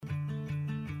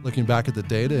looking back at the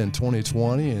data in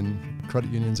 2020, and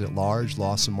credit unions at large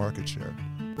lost some market share.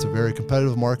 It's a very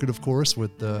competitive market, of course,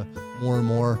 with more and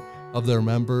more of their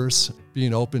members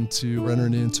being open to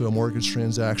entering into a mortgage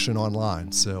transaction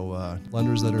online. So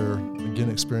lenders that are, again,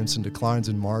 experiencing declines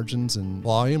in margins and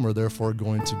volume are therefore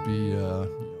going to be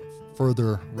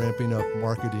further ramping up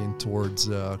marketing towards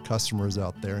customers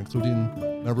out there,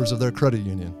 including members of their credit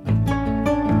union.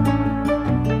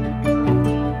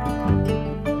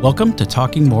 Welcome to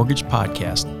Talking Mortgage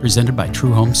Podcast, presented by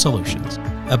True Home Solutions,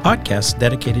 a podcast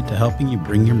dedicated to helping you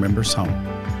bring your members home.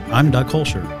 I'm Doug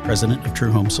Holscher, president of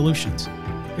True Home Solutions.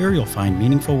 Here you'll find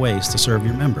meaningful ways to serve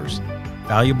your members,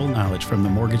 valuable knowledge from the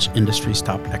mortgage industry's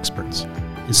top experts,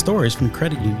 and stories from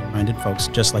credit union-minded folks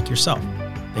just like yourself.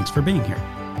 Thanks for being here.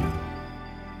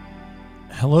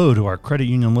 Hello to our credit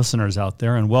union listeners out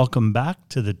there, and welcome back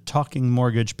to the Talking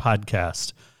Mortgage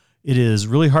Podcast. It is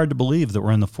really hard to believe that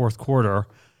we're in the fourth quarter.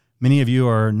 Many of you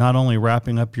are not only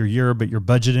wrapping up your year, but you're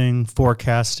budgeting,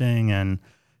 forecasting, and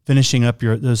finishing up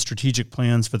those strategic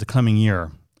plans for the coming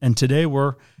year. And today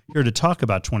we're here to talk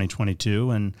about 2022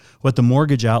 and what the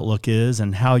mortgage outlook is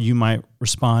and how you might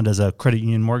respond as a credit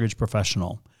union mortgage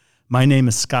professional. My name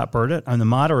is Scott Burdett. I'm the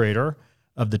moderator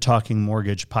of the Talking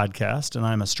Mortgage Podcast, and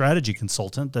I'm a strategy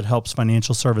consultant that helps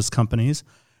financial service companies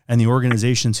and the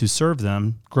organizations who serve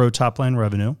them grow top-line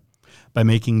revenue by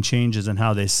making changes in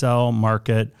how they sell,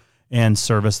 market, and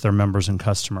service their members and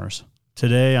customers.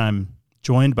 Today, I'm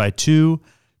joined by two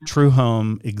True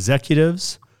Home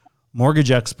executives, mortgage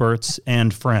experts,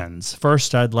 and friends.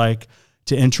 First, I'd like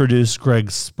to introduce Greg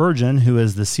Spurgeon, who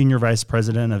is the Senior Vice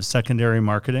President of Secondary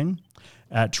Marketing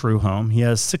at True Home. He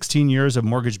has 16 years of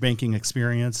mortgage banking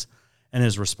experience and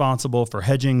is responsible for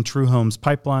hedging True Home's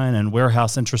pipeline and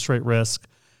warehouse interest rate risk,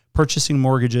 purchasing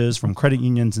mortgages from credit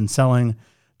unions and selling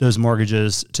those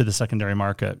mortgages to the secondary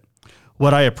market.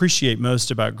 What I appreciate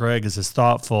most about Greg is his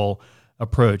thoughtful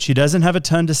approach. He doesn't have a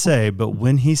ton to say, but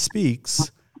when he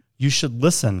speaks, you should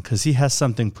listen because he has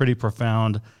something pretty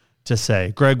profound to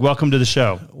say. Greg, welcome to the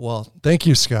show. Well, thank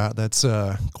you, Scott. That's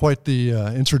quite the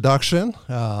introduction.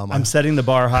 I'm setting the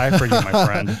bar high for you, my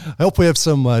friend. I hope we have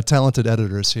some talented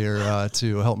editors here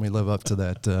to help me live up to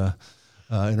that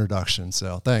introduction.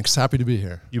 So thanks. Happy to be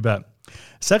here. You bet.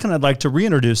 Second, I'd like to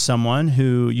reintroduce someone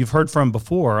who you've heard from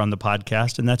before on the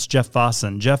podcast, and that's Jeff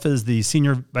Fossen. Jeff is the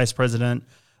Senior Vice President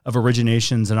of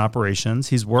Originations and Operations.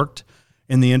 He's worked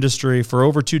in the industry for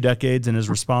over 2 decades and is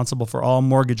responsible for all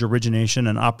mortgage origination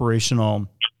and operational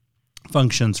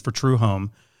functions for True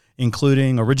Home,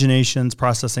 including originations,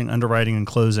 processing, underwriting, and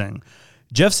closing.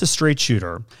 Jeff's a straight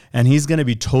shooter, and he's going to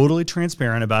be totally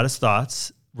transparent about his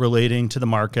thoughts relating to the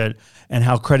market and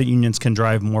how credit unions can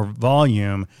drive more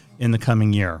volume in the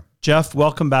coming year. Jeff,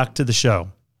 welcome back to the show.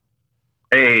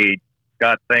 Hey,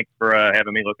 Scott, thanks for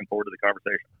having me. Looking forward to the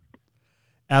conversation.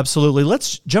 Absolutely.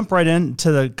 Let's jump right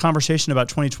into the conversation about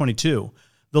 2022.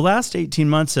 The last 18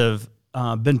 months have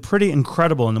been pretty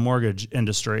incredible in the mortgage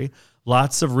industry.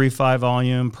 Lots of refi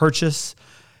volume. Purchase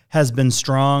has been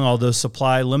strong, although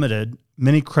supply limited.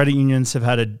 Many credit unions have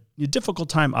had a difficult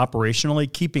time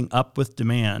operationally keeping up with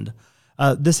demand.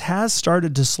 This has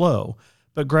started to slow.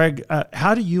 But Greg,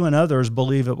 how do you and others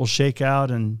believe it will shake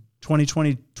out in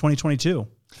 2022?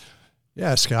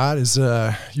 Yeah, Scott, as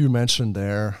you mentioned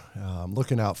there,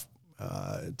 looking out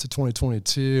to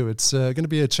 2022, it's going to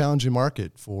be a challenging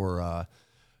market for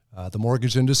the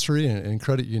mortgage industry and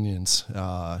credit unions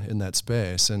in that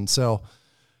space. And so,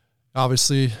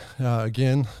 obviously,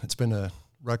 again, it's been a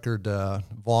record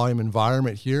volume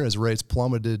environment here as rates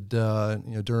plummeted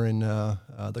during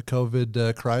the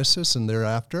COVID crisis and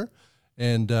thereafter.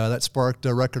 And that sparked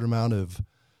a record amount of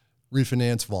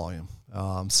refinance volume.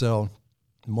 So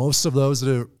most of those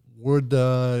that would,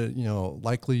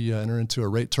 likely enter into a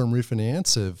rate term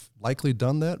refinance have likely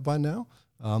done that by now.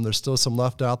 There's still some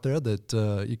left out there that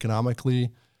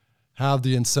economically have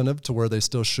the incentive to where they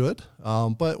still should.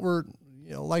 But we're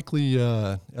likely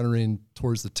entering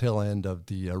towards the tail end of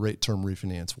the rate term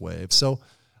refinance wave. So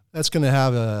that's going to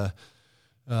have a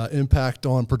impact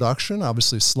on production,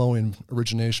 obviously slowing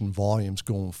origination volumes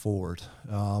going forward.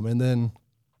 And then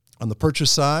on the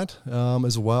purchase side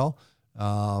as well,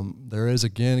 there is,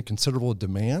 again, considerable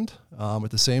demand.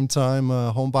 At the same time,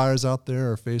 home buyers out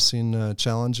there are facing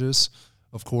challenges,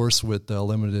 of course, with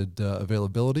limited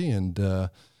availability and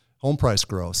home price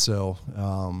growth. So,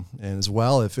 and as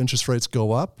well, if interest rates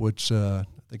go up, which I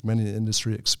think many in the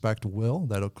industry expect will,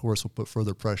 that, of course, will put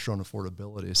further pressure on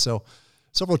affordability. So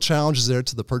several challenges there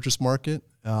to the purchase market,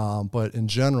 but in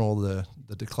general, the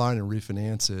decline in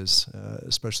refinances,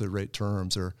 especially rate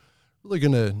terms, are really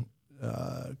going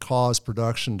to cause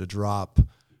production to drop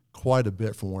quite a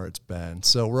bit from where it's been.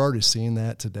 So we're already seeing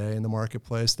that today in the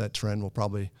marketplace. That trend will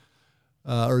probably,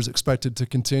 or is expected to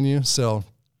continue. So,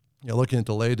 looking at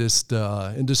the latest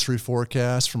industry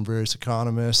forecasts from various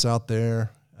economists out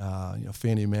there,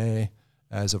 Fannie Mae,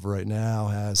 as of right now,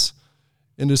 has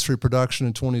industry production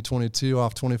in 2022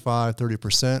 off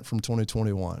 25-30% from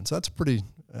 2021. So that's a pretty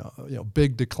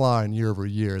big decline year over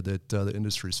year that the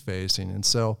industry is facing. And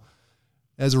so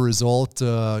as a result,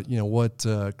 what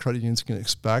credit unions can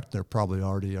expect, they probably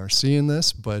already are seeing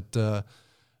this, but the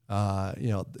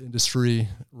industry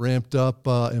ramped up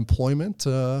employment,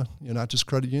 not just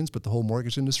credit unions, but the whole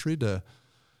mortgage industry to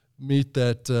meet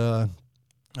that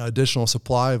additional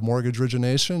supply of mortgage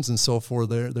originations and so forth.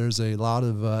 There's a lot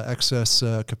of excess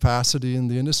capacity in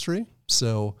the industry.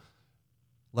 So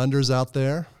lenders out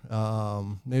there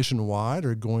nationwide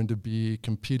are going to be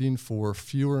competing for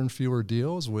fewer and fewer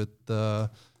deals with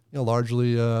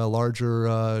largely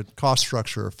larger cost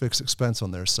structure or fixed expense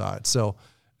on their side. So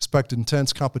expect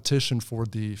intense competition for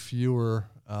the fewer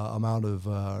amount of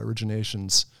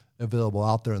originations available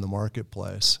out there in the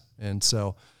marketplace. And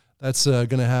so that's going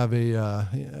to have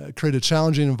create a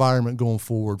challenging environment going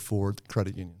forward for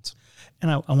credit unions. And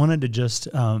I wanted to just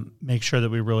make sure that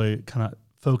we really kind of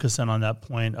focus in on that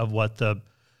point of what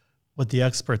the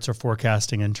experts are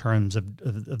forecasting in terms of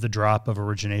the drop of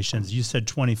originations. You said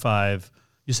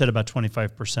about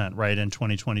 25%, right, in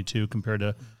 2022 compared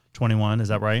to 21. Is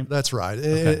that right? That's right.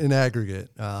 Okay. In aggregate,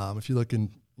 if you look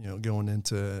in, going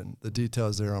into the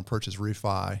details there on purchase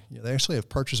refi, they actually have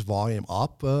purchase volume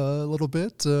up a little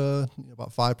bit,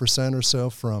 about 5% or so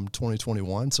from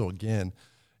 2021. So again,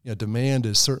 demand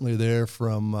is certainly there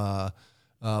from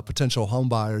potential home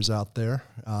buyers out there.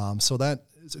 So that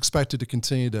is expected to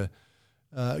continue to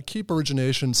keep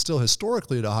origination still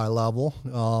historically at a high level,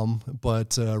 but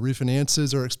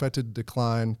refinances are expected to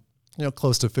decline,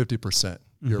 close to 50%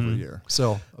 year over year.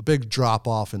 So a big drop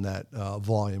off in that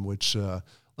volume, which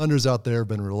lenders out there have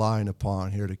been relying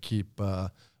upon here to keep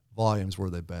volumes where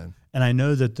they've been. And I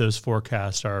know that those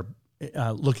forecasts are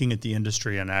looking at the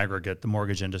industry in aggregate, the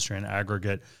mortgage industry in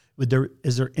aggregate.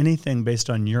 Is there anything based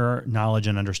on your knowledge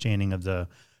and understanding of the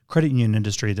credit union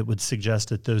industry that would suggest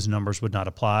that those numbers would not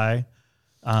apply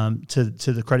to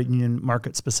the credit union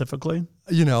market specifically?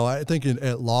 I think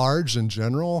at large, in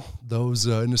general, those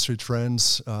industry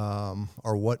trends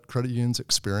are what credit unions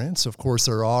experience. Of course,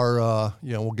 there are,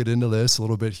 we'll get into this a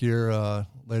little bit here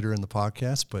later in the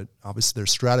podcast, but obviously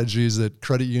there's strategies that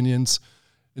credit unions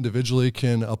individually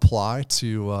can apply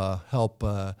to help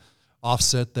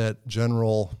offset that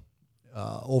general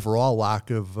overall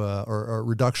lack of or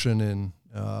reduction in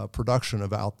production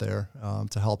of out there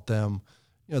to help them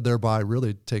thereby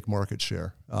really take market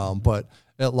share. But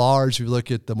at large, if you look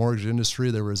at the mortgage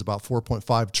industry, there was about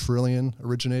 $4.5 trillion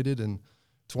originated in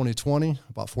 2020,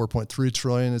 about $4.3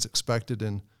 trillion is expected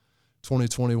in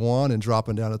 2021, and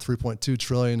dropping down to $3.2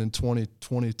 trillion in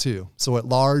 2022. So at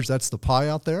large, that's the pie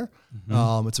out there.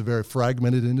 It's a very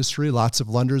fragmented industry, lots of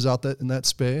lenders out there in that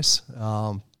space.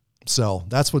 So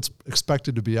that's what's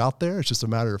expected to be out there. It's just a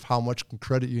matter of how much can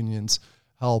credit unions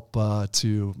help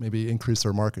to maybe increase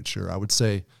their market share. I would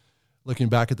say, looking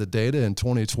back at the data in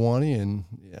 2020, and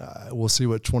we'll see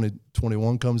what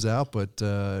 2021 comes out, but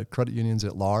credit unions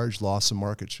at large lost some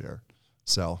market share.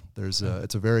 So there's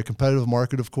it's a very competitive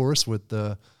market, of course, with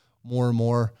more and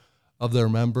more of their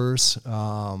members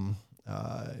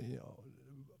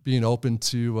being open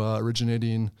to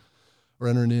originating or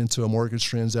entering into a mortgage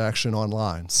transaction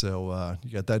online. So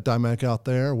you got that dynamic out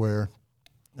there where,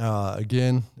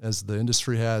 again, as the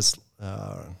industry has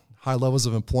high levels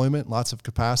of employment, lots of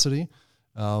capacity,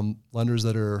 lenders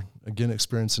that are, again,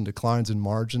 experiencing declines in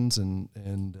margins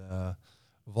and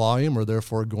volume are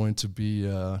therefore going to be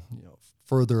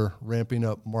further ramping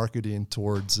up marketing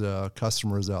towards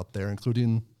customers out there,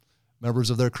 including members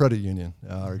of their credit union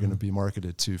are going to be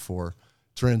marketed to for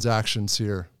transactions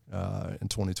here in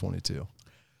 2022.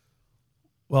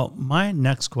 Well, my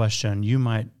next question, you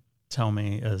might tell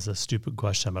me is a stupid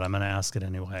question, but I'm going to ask it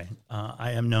anyway.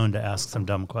 I am known to ask some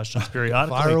dumb questions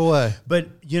periodically. Fire away. But,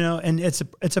 and it's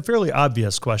a fairly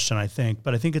obvious question, I think,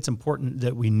 but I think it's important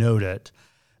that we note it.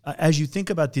 As you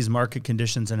think about these market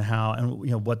conditions and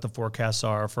what the forecasts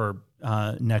are for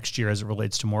next year as it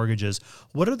relates to mortgages,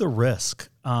 what are the risks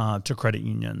to credit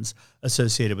unions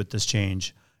associated with this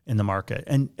change in the market?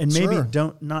 And maybe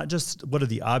not just what are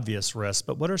the obvious risks,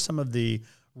 but what are some of the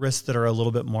risks that are a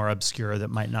little bit more obscure that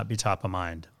might not be top of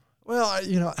mind? Well,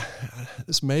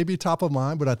 this may be top of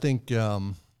mind, but I think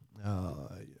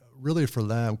really for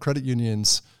them, credit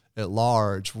unions at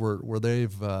large, where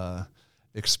they've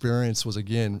experienced was,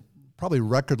 again, probably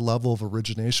record level of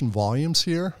origination volumes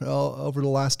here over the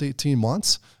last 18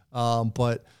 months.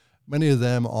 But many of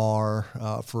them are,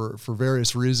 for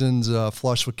various reasons,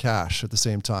 flush with cash at the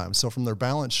same time. So from their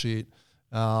balance sheet,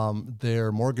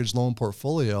 their mortgage loan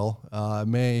portfolio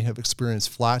may have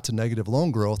experienced flat to negative loan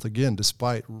growth, again,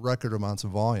 despite record amounts of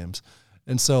volumes.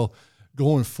 And so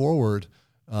going forward,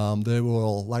 there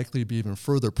will likely be even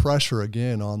further pressure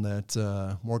again on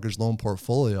that mortgage loan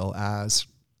portfolio as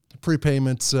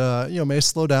prepayments may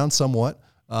slow down somewhat.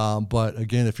 But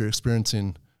again, if you're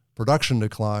experiencing production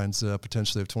declines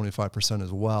potentially of 25%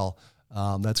 as well,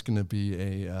 that's going to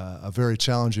be a very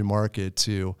challenging market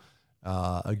to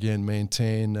again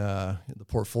maintain the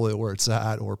portfolio where it's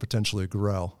at or potentially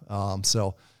grow.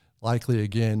 So likely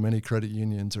again, many credit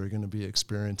unions are going to be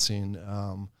experiencing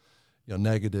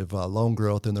negative loan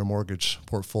growth in their mortgage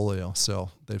portfolio. So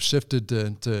they've shifted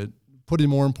to putting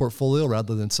more in portfolio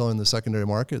rather than selling the secondary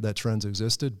market. That trend's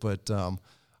existed, but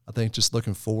I think just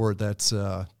looking forward, that's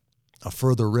a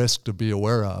further risk to be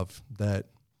aware of, that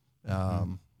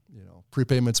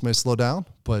prepayments may slow down,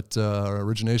 but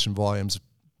origination volumes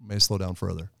may slow down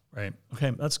further. Right.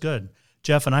 Okay, that's good,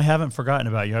 Jeff. And I haven't forgotten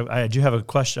about you. I do have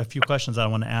a few questions I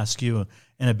want to ask you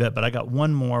in a bit, but I got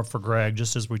one more for Greg,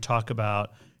 just as we talk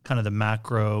about kind of the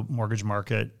macro mortgage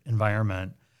market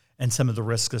environment and some of the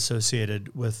risk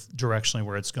associated with directionally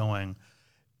where it's going.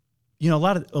 A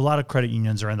lot of credit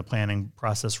unions are in the planning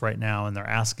process right now, and they're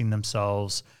asking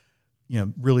themselves,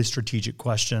 really strategic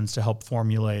questions to help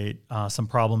formulate some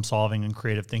problem solving and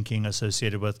creative thinking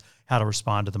associated with how to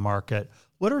respond to the market.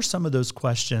 What are some of those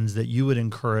questions that you would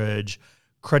encourage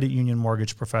credit union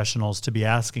mortgage professionals to be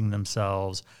asking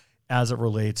themselves as it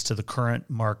relates to the current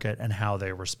market and how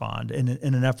they respond in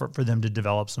an effort for them to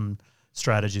develop some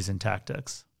strategies and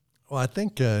tactics? Well, I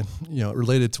think,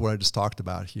 related to what I just talked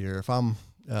about here, if I'm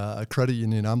a credit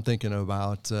union, I'm thinking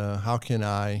about how can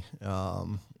I,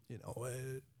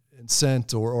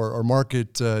 incent or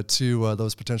market to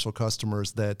those potential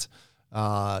customers that,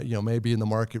 may be in the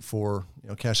market for,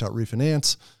 cash out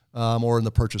refinance or in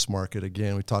the purchase market.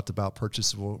 Again, we talked about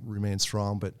purchase will remain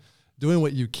strong, but doing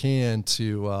what you can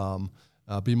to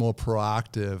be more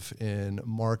proactive in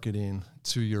marketing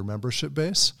to your membership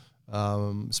base,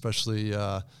 especially,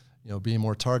 being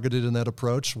more targeted in that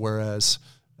approach. Whereas,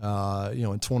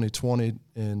 in 2020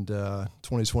 and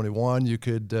 2021, you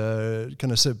could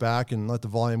kind of sit back and let the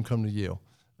volume come to you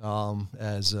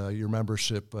as your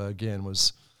membership, again,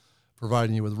 was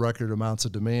providing you with record amounts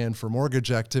of demand for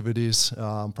mortgage activities,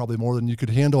 probably more than you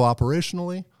could handle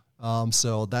operationally.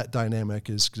 So that dynamic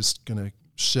is just going to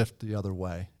shift the other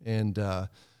way. And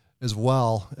as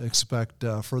well, expect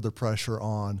further pressure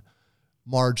on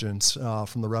margins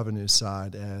from the revenue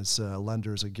side as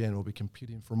lenders, again, will be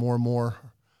competing for more and more,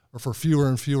 or for fewer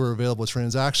and fewer available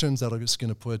transactions. That'll just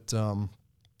going to put a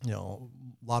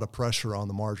lot of pressure on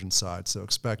the margin side. So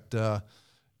expect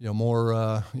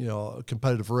more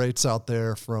competitive rates out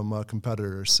there from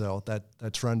competitors. So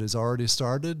that trend has already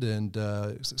started and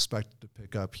is expected to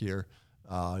pick up here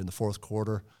in the fourth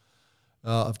quarter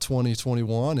of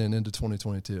 2021 and into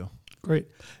 2022. Great.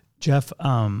 Jeff,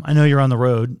 I know you're on the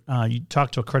road. You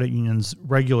talk to credit unions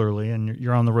regularly, and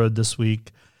you're on the road this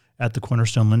week at the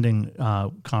Cornerstone Lending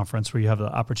Conference, where you have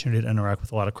the opportunity to interact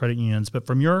with a lot of credit unions. But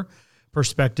from your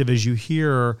perspective, as you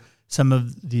hear some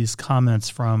of these comments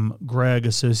from Greg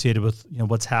associated with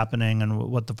what's happening and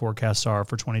what the forecasts are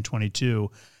for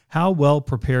 2022, how well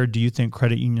prepared do you think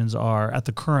credit unions are at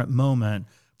the current moment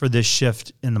for this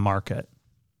shift in the market?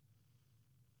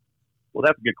 Well,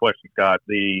 that's a good question, Scott.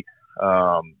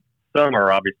 Some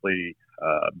are obviously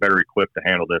better equipped to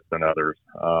handle this than others,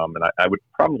 and I would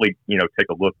probably take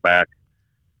a look back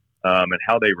at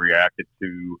how they reacted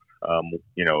to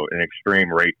an extreme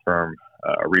rate term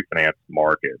refinance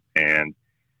market. And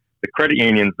the credit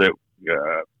unions that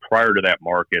prior to that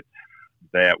market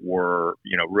that were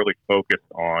really focused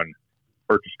on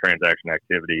purchase transaction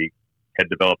activity had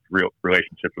developed real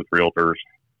relationships with realtors,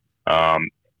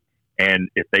 and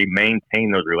if they maintain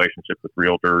those relationships with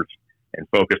realtors and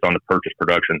focused on the purchase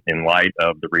production in light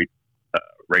of the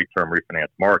rate term refinance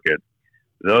market,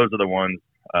 those are the ones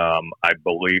I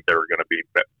believe that are going to be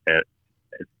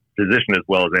positioned as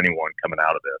well as anyone coming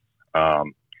out of this,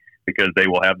 because they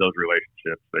will have those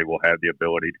relationships. They will have the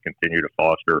ability to continue to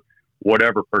foster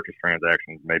whatever purchase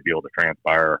transactions may be able to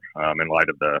transpire in light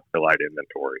of the light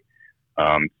inventory.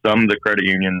 Some of the credit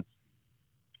unions,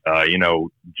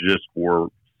 just were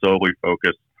solely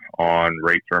focused on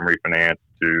rate term refinance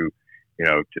to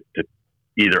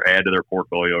either add to their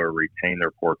portfolio or retain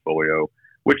their portfolio,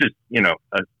 which is,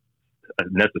 a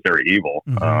necessary evil.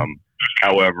 Mm-hmm.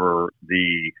 However,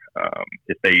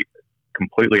 if they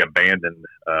completely abandoned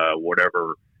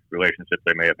whatever relationships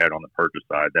they may have had on the purchase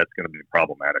side. That's going to be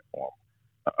problematic for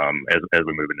them as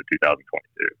we move into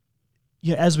 2022.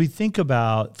 Yeah, as we think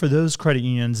about, for those credit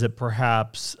unions that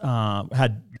perhaps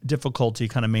had difficulty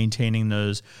kind of maintaining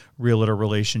those realtor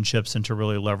relationships and to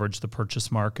really leverage the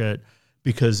purchase market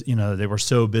because, they were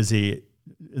so busy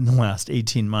in the last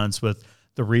 18 months with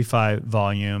the refi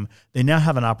volume, they now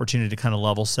have an opportunity to kind of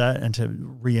level set and to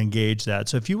re-engage that.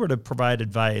 So if you were to provide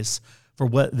advice for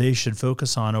what they should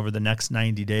focus on over the next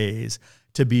 90 days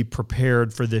to be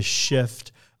prepared for this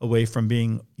shift away from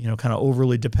being, kind of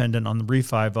overly dependent on the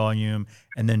refi volume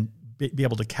and then be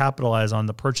able to capitalize on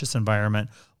the purchase environment,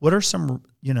 what are some,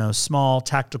 small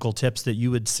tactical tips that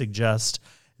you would suggest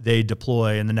they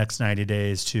deploy in the next 90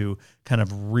 days to kind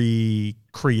of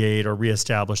recreate or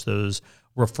reestablish those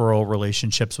referral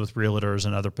relationships with realtors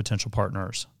and other potential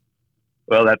partners?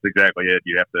 Well, that's exactly it.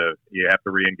 You have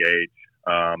to re-engage.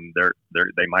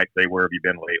 They might say, "Where have you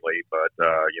been lately?" But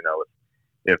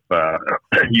if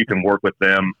you can work with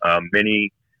them,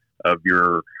 many of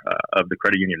the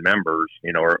credit union members,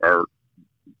 are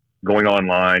going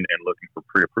online and looking for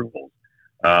pre-approvals.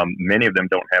 Many of them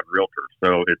don't have realtors,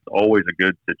 so it's always a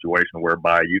good situation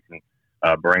whereby you can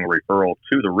bring a referral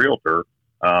to the realtor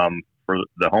for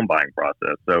the home buying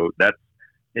process. So that's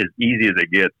as easy as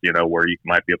it gets, where you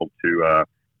might be able to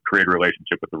create a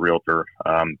relationship with the realtor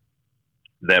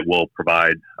that will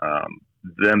provide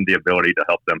them the ability to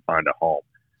help them find a home.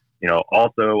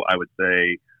 Also, I would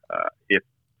say if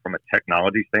from a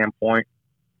technology standpoint,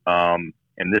 and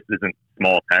this isn't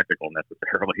small tactical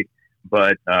necessarily,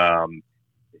 but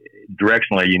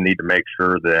directionally, you need to make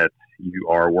sure that you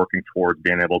are working towards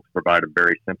being able to provide a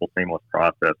very simple, seamless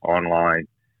process online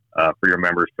for your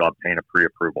members to obtain a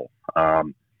pre-approval.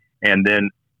 And then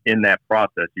in that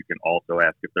process, you can also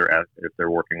ask if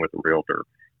they're working with a realtor.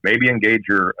 Maybe engage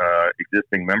your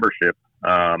existing membership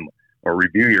or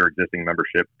review your existing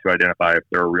membership to identify if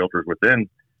there are realtors within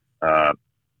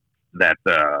that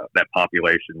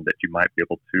population that you might be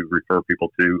able to refer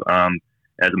people to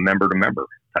as a member-to-member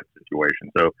type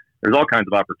situation. So there's all kinds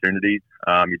of opportunities.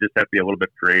 You just have to be a little bit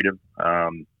creative.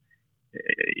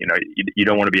 You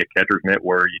don't want to be a catcher's mitt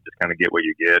where you just kind of get what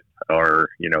you get, or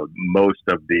most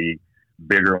of the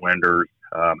bigger lenders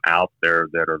out there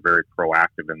that are very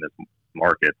proactive in this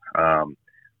market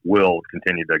will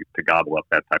continue to gobble up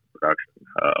that type of production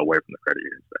away from the credit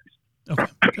union space.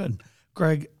 Okay, good.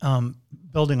 Greg,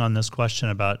 building on this question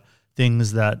about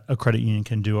things that a credit union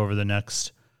can do over the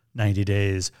next 90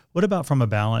 days, what about from a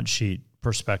balance sheet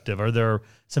perspective? Are there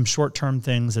some short-term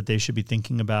things that they should be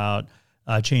thinking about,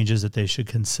 changes that they should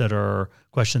consider,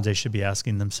 questions they should be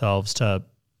asking themselves to,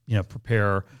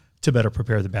 better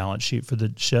prepare the balance sheet for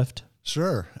the shift?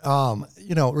 Sure.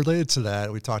 Related to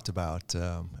that, we talked about,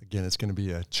 again, it's going to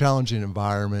be a challenging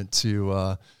environment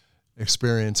to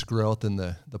experience growth in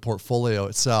the portfolio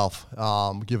itself,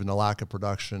 given the lack of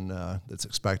production that's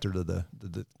expected or the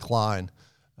decline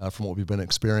from what we've been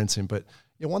experiencing. But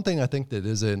one thing I think that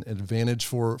is an advantage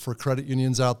for credit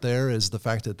unions out there is the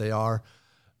fact that they are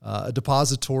a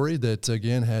depository that,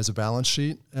 again, has a balance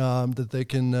sheet that they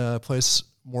can place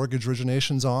mortgage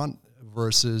originations on,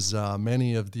 versus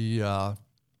many of the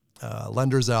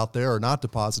lenders out there are not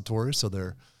depositories, so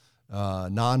they're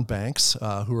non-banks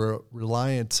who are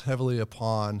reliant heavily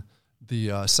upon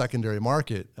the secondary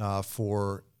market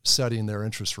for setting their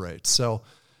interest rates. So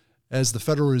as the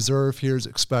Federal Reserve here is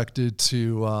expected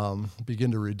to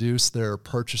begin to reduce their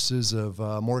purchases of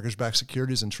mortgage-backed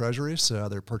securities and treasuries,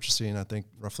 they're purchasing, I think,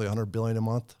 roughly $100 billion a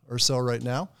month or so right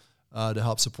now to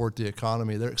help support the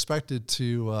economy. They're expected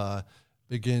to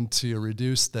begin to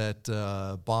reduce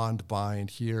that bond buying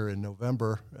here in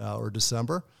November or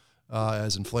December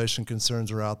as inflation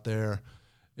concerns are out there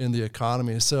in the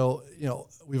economy. So,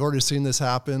 we've already seen this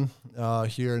happen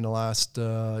here in the last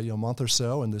month or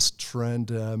so, and this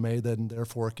trend may then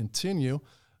therefore continue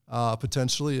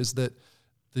potentially, is that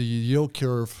the yield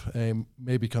curve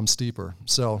may become steeper.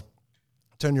 So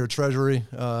 10-year Treasury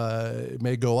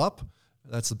may go up.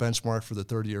 That's the benchmark for the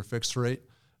 30-year fixed rate.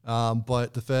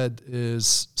 But the Fed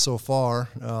is so far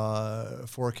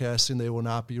forecasting they will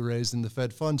not be raising the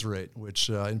Fed funds rate, which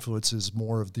influences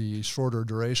more of the shorter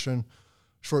duration,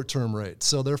 short-term rate.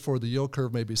 So therefore, the yield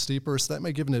curve may be steeper. So that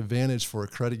may give an advantage for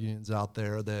credit unions out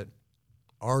there that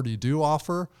already do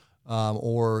offer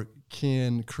or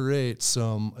can create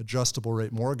some adjustable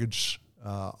rate mortgage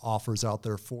offers out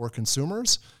there for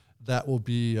consumers that will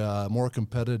be more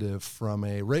competitive from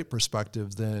a rate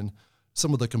perspective than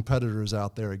some of the competitors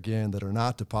out there, again, that are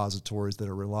not depositories, that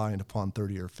are reliant upon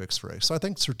 30-year fixed rates. So I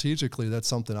think strategically that's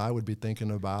something I would be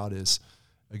thinking about is,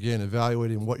 again,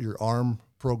 evaluating what your ARM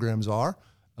programs are,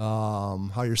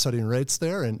 how you're setting rates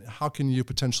there, and how can you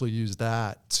potentially use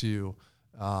that to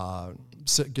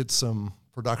get some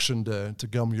production to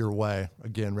come your way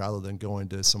again, rather than going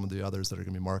to some of the others that are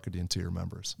going to be marketing to your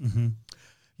members. Mm-hmm.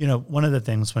 One of the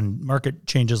things when market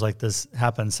changes like this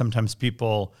happen, sometimes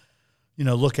people,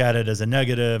 look at it as a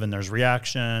negative, and there's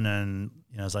reaction, and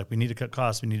it's like, we need to cut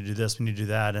costs, we need to do this, we need to do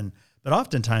that, but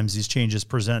oftentimes these changes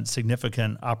present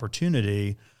significant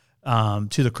opportunity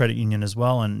to the credit union as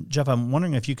well. And Jeff, I'm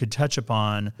wondering if you could touch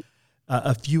upon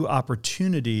a few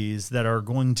opportunities that are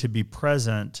going to be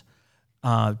present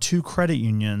to credit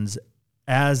unions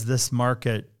as this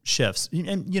market shifts.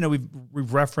 And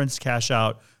we've referenced cash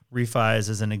out refis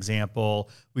as an example.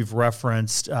 We've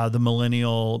referenced the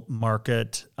millennial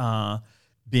market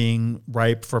being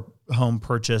ripe for home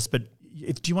purchase. But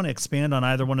do you want to expand on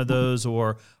either one of those,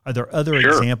 or are there other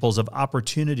examples of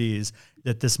opportunities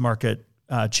that this market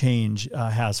change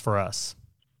has for us?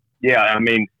 Yeah,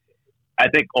 I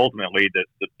think ultimately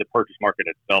the purchase market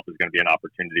itself is going to be an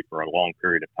opportunity for a long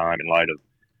period of time in light of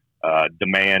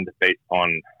demand based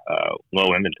on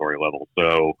low inventory levels.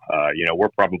 So, we're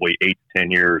probably 8 to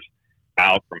 10 years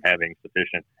out from having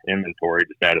sufficient inventory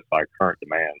to satisfy current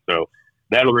demand. So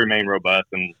that'll remain robust.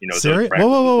 And,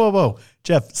 Whoa.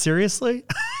 Jeff, seriously?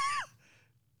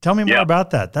 Tell me more about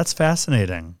that. That's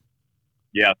fascinating.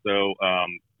 Yeah. So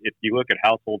if you look at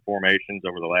household formations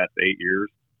over the last 8 years,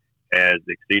 has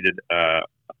exceeded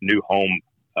new home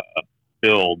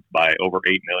builds by over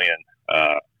 8 million,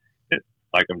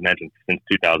 like I've mentioned, since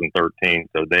 2013.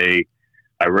 So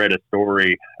I read a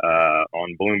story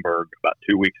on Bloomberg about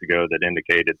 2 weeks ago that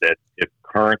indicated that if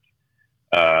current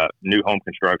new home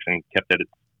construction kept at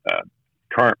its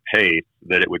current pace,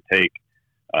 that it would take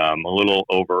a little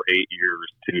over 8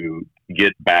 years to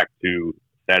get back to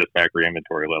satisfactory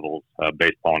inventory levels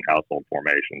based upon household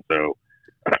formation. So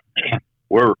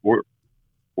we're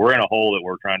in a hole that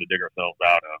we're trying to dig ourselves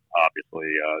out of,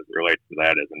 obviously, as it relates to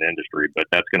that as an industry, but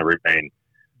that's going to remain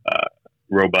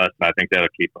robust, and I think that'll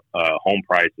keep home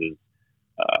prices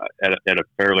at a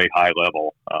fairly high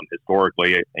level.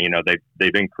 Historically,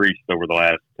 they've increased over the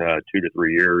last 2 to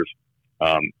 3 years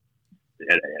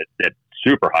at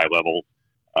super high levels.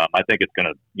 I think it's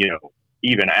going to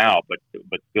even out, but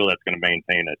still that's going to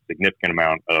maintain a significant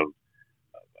amount of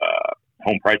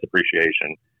home price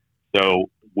appreciation. So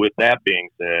with that being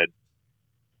said,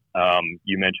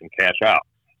 you mentioned cash out.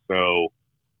 So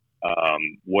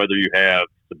whether you have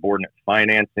subordinate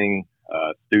financing,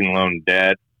 student loan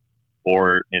debt,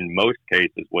 or in most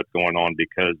cases what's going on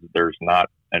because there's not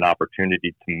an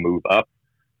opportunity to move up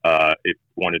if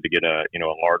you wanted to get a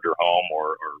larger home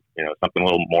or something a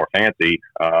little more fancy,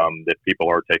 that people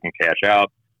are taking cash out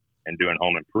and doing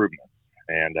home improvements.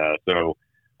 And so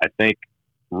I think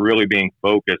really being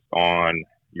focused on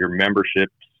your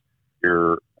memberships,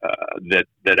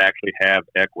 that actually have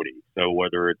equity. So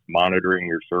whether it's monitoring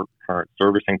your current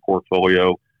servicing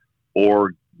portfolio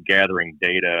or gathering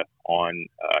data on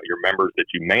your members that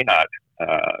you may not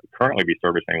currently be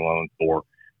servicing loans for,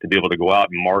 to be able to go out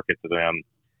and market to them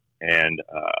and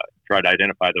try to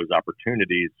identify those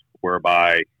opportunities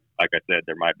whereby, like I said,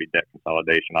 there might be debt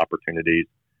consolidation opportunities.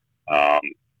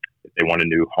 If they want a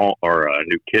new home or a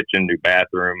new kitchen, new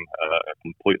bathroom, a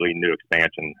completely new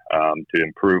expansion to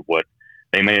improve what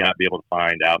they may not be able to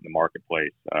find out in the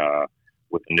marketplace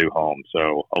with a new home.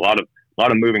 So a lot of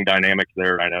moving dynamics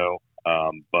there, I know,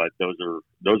 but those are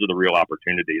the real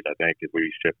opportunities, I think, as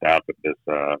we shift out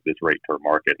of this rate term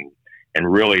market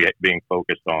and really being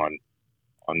focused on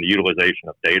the utilization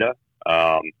of data.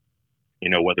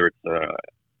 Whether it's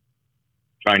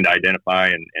trying to identify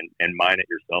and mine it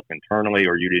yourself internally,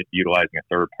 or utilizing a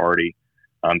third party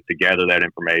to gather that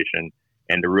information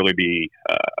and to really be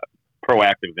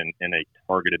proactive in a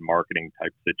targeted marketing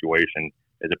type situation,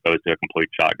 as opposed to a complete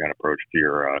shotgun approach to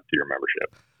your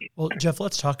membership. Well, Jeff,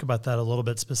 let's talk about that a little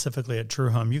bit specifically at True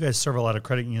Home. You guys serve a lot of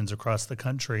credit unions across the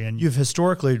country, and you've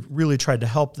historically really tried to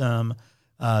help them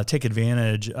take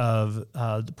advantage of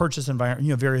the purchase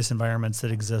environment, various environments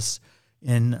that exist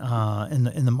in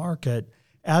the market.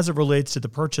 As it relates to the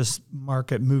purchase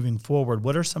market moving forward,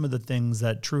 what are some of the things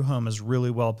that True Home is really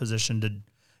well positioned to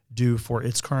do for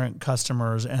its current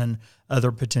customers and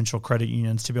other potential credit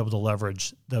unions to be able to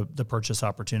leverage the purchase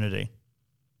opportunity?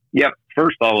 Yeah,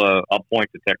 first I'll point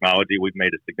to technology. We've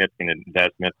made a significant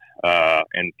investment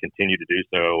and continue to do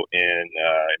so in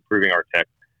improving our tech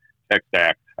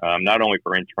stack, not only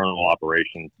for internal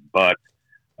operations, but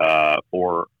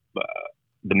for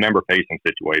the member-facing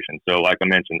situation. So like I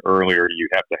mentioned earlier, you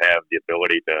have to have the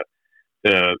ability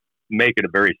to make it a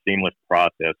very seamless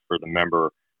process for the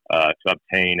member to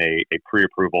obtain a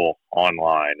pre-approval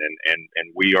online, and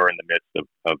we are in the midst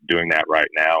of doing that right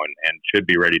now, and should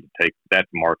be ready to take that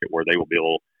to market where they will be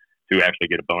able to actually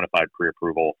get a bona fide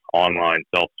pre-approval online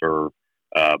self-serve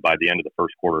by the end of the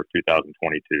first quarter of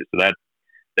 2022. So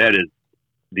that is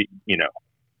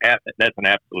that's an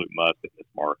absolute must in this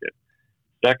market.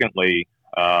 Secondly,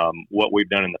 what we've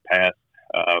done in the past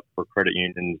for credit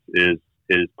unions is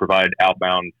provide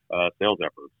outbound sales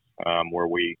efforts where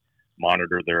we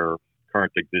monitor their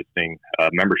current existing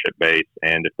membership base,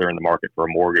 and if they're in the market for a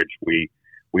mortgage, we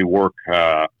work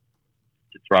to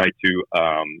try to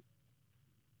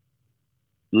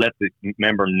let the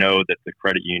member know that the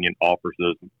credit union offers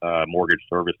those mortgage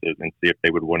services, and see if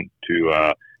they would want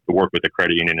to work with the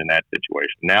credit union in that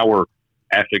situation. Now we're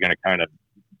actually going to kind of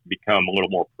become a little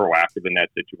more proactive in that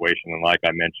situation, and like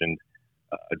I mentioned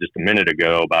just a minute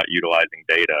ago about utilizing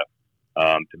data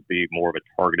to be more of a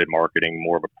targeted marketing,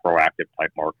 more of a proactive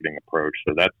type marketing approach.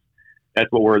 So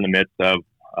that's what we're in the midst of.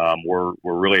 We're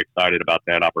really excited about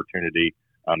that opportunity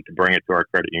to bring it to our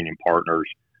credit union partners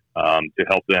to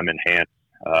help them enhance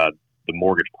the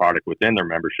mortgage product within their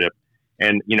membership.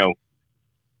 And,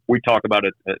 we talk about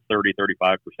a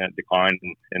 30-35% decline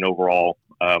in overall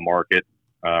market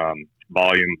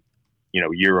volume,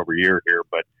 year over year here,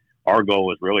 but our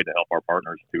goal is really to help our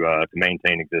partners to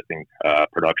maintain existing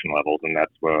production levels, and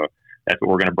that's what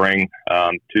we're going to bring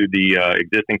to the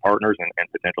existing partners and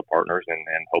potential partners, and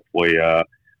hopefully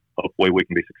we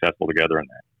can be successful together in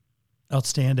that.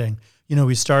 Outstanding.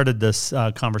 We started this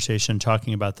conversation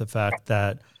talking about the fact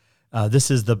that this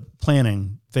is the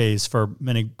planning phase for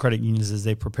many credit unions as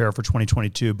they prepare for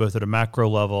 2022, both at a macro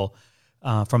level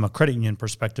from a credit union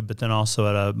perspective, but then also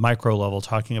at a micro level,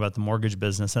 talking about the mortgage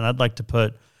business. And I'd like to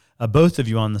put both of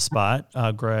you on the spot,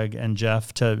 Greg and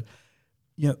Jeff, to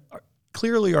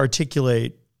clearly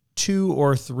articulate 2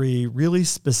 or 3 really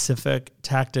specific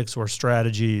tactics or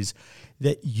strategies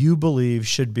that you believe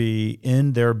should be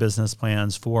in their business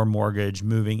plans for mortgage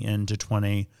moving into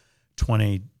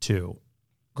 2022.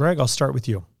 Greg, I'll start with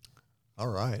you. All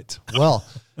right. Well,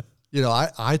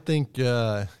 I think,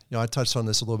 I touched on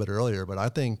this a little bit earlier, but I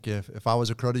think if I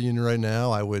was a credit union right now,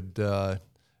 I would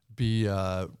be,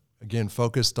 again,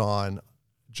 focused on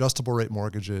adjustable rate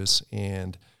mortgages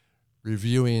and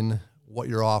reviewing what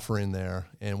you're offering there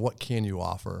and what can you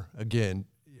offer. Again,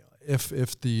 if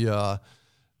the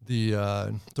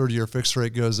 30-year fixed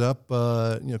rate goes up,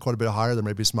 quite a bit higher, there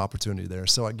may be some opportunity there.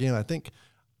 So again, I think,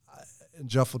 and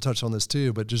Jeff will touch on this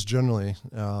too, but just generally,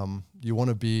 you want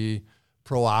to be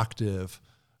proactive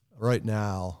right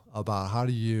now about how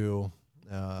do you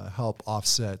help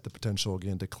offset the potential,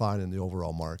 again, decline in the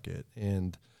overall market.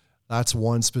 And that's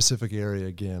one specific area,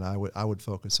 again, I would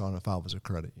focus on if I was a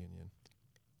credit union.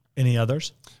 Any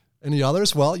others?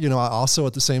 Well, I also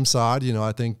at the same side,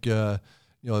 I think,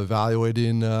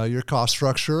 evaluating your cost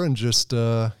structure and just,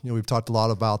 we've talked a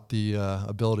lot about the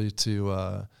ability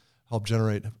to help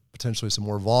generate potentially some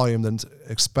more volume than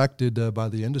expected by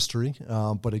the industry.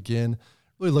 But again,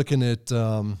 really looking at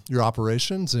your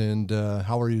operations and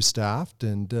how are you staffed,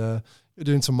 and you're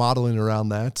doing some modeling around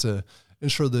that to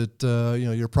ensure that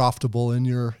you're profitable in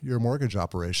your mortgage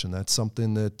operation. That's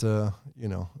something that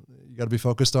you got to be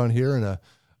focused on here in a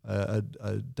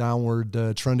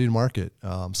downward trending market.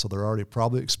 So they're already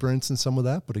probably experiencing some of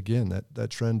that, but again, that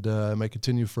trend may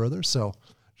continue further. So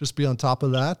just be on top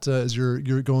of that as you're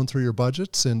going through your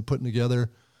budgets and putting together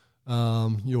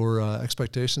your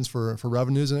expectations for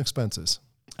revenues and expenses.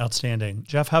 Outstanding.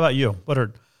 Jeff, how about you? What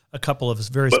are a couple of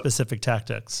very specific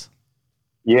tactics?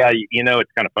 Yeah,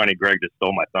 it's kind of funny. Greg just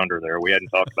stole my thunder there. We hadn't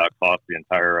talked about cost the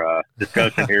entire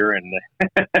discussion here, and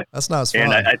that's not as fun.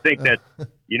 And I think that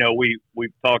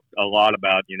we've talked a lot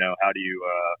about how do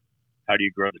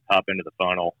you grow the top end of the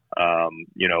funnel, by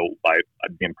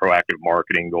being proactive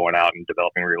marketing, going out and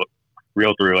developing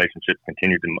realtor relationships,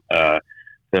 continue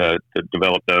to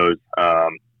develop those,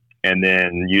 and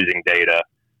then using data,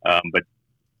 but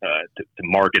to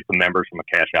market the members from a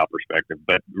cash out perspective.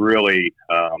 But really,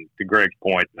 to Greg's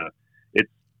point, it's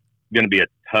going to be a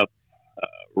tough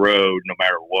road no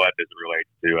matter what as it relates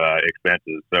to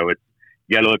expenses. So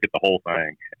you got to look at the whole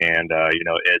thing, and as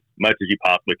much as you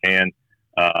possibly can,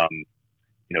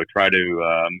 try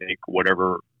to make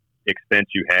whatever expense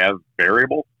you have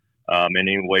variable in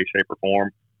any way, shape, or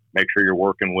form. Make sure you're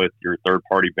working with your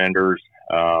third-party vendors,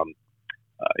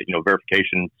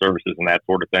 verification services and that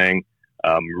sort of thing.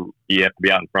 You have to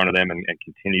be out in front of them and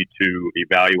continue to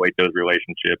evaluate those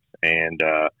relationships and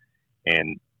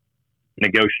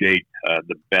negotiate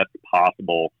the best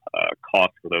possible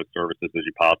cost for those services as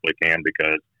you possibly can,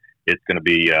 because it's going to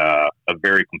be a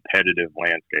very competitive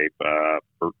landscape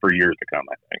for years to come,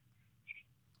 I think.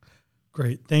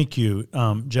 Great. Thank you,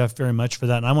 Jeff, very much for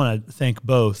that. And I want to thank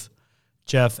both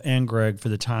Jeff and Greg for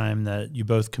the time that you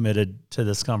both committed to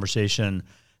this conversation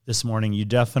this morning. You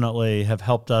definitely have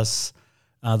helped us,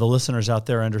 the listeners out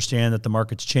there, understand that the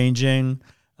market's changing.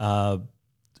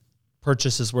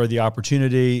 Purchase is where the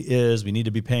opportunity is. We need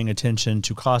to be paying attention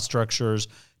to cost structures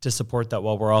to support that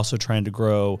while we're also trying to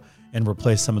grow and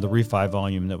replace some of the refi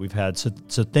volume that we've had. So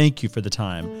thank you for the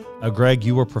time. Greg,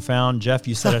 you were profound. Jeff,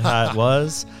 you said it how it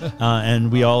was,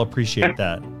 and we all appreciate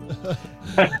that.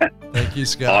 Thank you,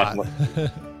 Scott. Awesome.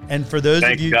 And for those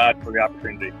Thanks, of you, Scott, for the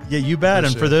opportunity. Yeah, you bet.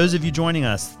 Appreciate And for it. those of you joining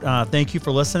us, thank you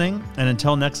for listening. And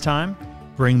until next time,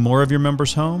 bring more of your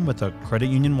members home with a credit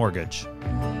union mortgage.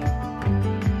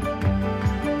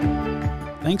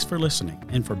 Thanks for listening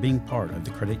and for being part of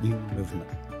the credit union movement.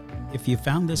 If you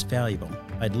found this valuable,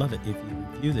 I'd love it if you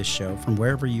review this show from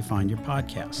wherever you find your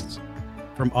podcasts.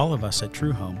 From all of us at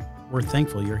True Home, we're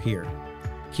thankful you're here.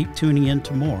 Keep tuning in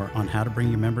to more on how to bring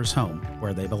your members home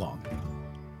where they belong.